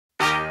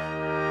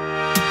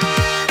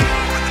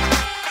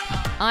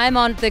I'm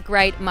on the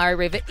Great Murray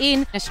River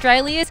in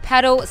Australia's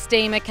paddle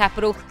steamer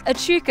capital,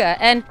 Echuca,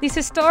 and this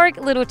historic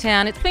little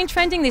town, it's been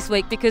trending this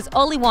week because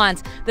Ollie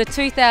Wines, the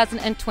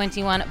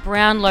 2021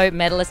 Brownlow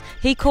medalist,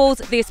 he calls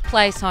this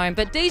place home.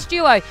 But Dee's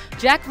duo,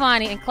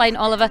 Viney and Clayton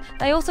Oliver,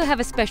 they also have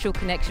a special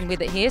connection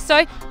with it here,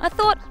 so I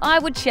thought I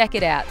would check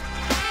it out.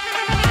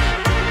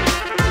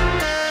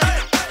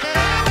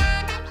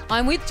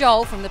 I'm with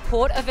Joel from the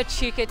Port of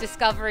Echuca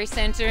Discovery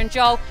Centre, and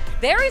Joel,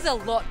 there is a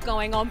lot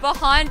going on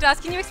behind us.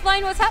 Can you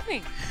explain what's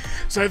happening?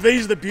 So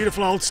these are the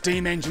beautiful old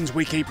steam engines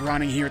we keep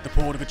running here at the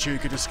Port of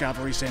Echuca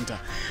Discovery Centre.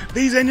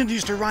 These engines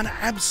used to run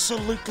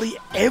absolutely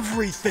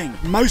everything.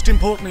 Most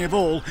importantly of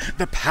all,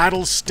 the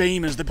paddle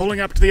steamers. They're pulling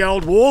up to the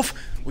old wharf,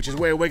 which is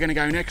where we're going to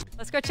go next.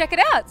 Let's go check it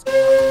out.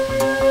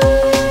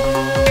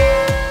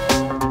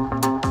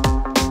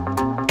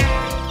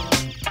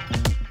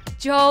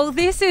 Joel,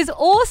 this is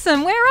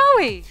awesome. Where are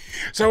we?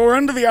 So we're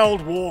under the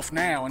old wharf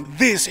now, and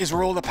this is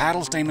where all the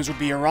paddle steamers would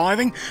be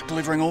arriving,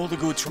 delivering all the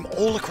goods from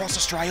all across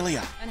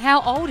Australia. And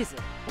how old is it?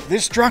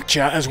 This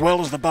structure, as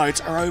well as the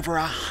boats, are over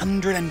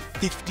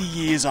 150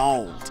 years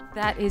old.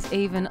 That is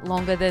even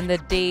longer than the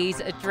D's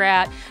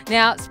drought.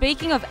 Now,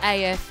 speaking of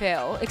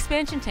AFL,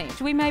 expansion team,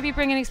 should we maybe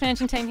bring an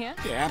expansion team here?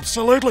 Yeah,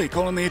 absolutely.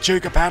 Call them the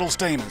Echuca paddle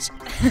steamers.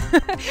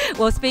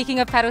 Well, speaking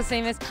of paddle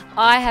steamers,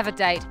 I have a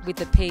date with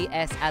the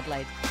PS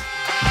Adelaide.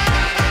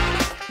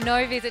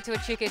 No visit to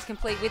Echuca is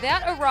complete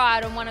without a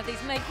ride on one of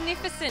these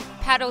magnificent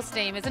paddle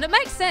steamers, and it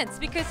makes sense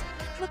because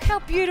look how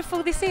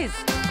beautiful this is.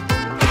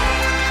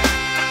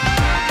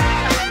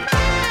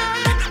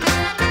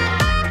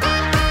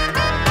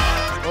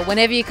 Well,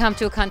 whenever you come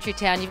to a country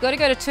town, you've got to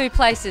go to two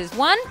places.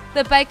 One,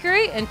 the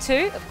bakery, and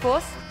two, of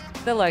course,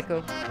 the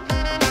local.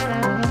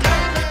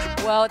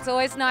 Well, it's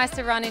always nice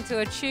to run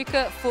into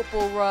Echuca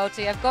football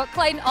royalty. I've got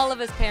Clayton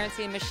Oliver's parents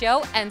here,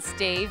 Michelle and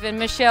Steve. And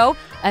Michelle,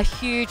 a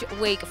huge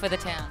week for the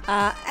town.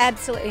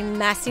 Absolutely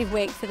massive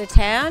week for the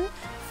town.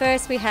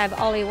 First, we have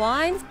Ollie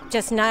Wines,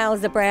 just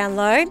nails the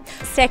Brownlow.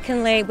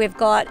 Secondly, we've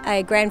got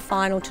a grand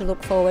final to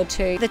look forward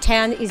to. The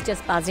town is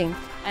just buzzing.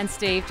 And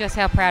Steve, just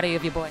how proud are you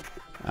of your boy?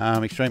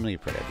 Extremely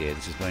proud, yeah.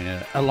 This has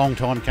been a long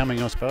time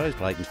coming, I suppose.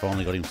 Clayton's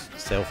finally got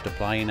himself to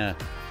play in a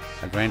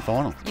grand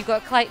final. You've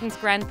got Clayton's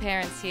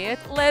grandparents here.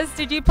 Les,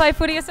 did you play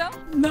footy yourself?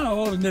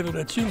 No, I was never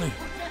that silly.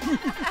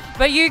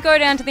 But you go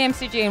down to the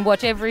MCG and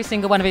watch every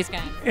single one of his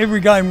games?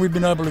 Every game we've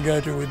been able to go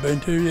to, we've been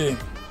to, yeah.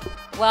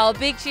 Well,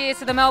 big cheers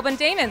to the Melbourne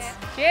Demons.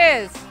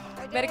 Cheers.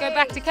 Better go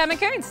back to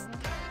Camecoons.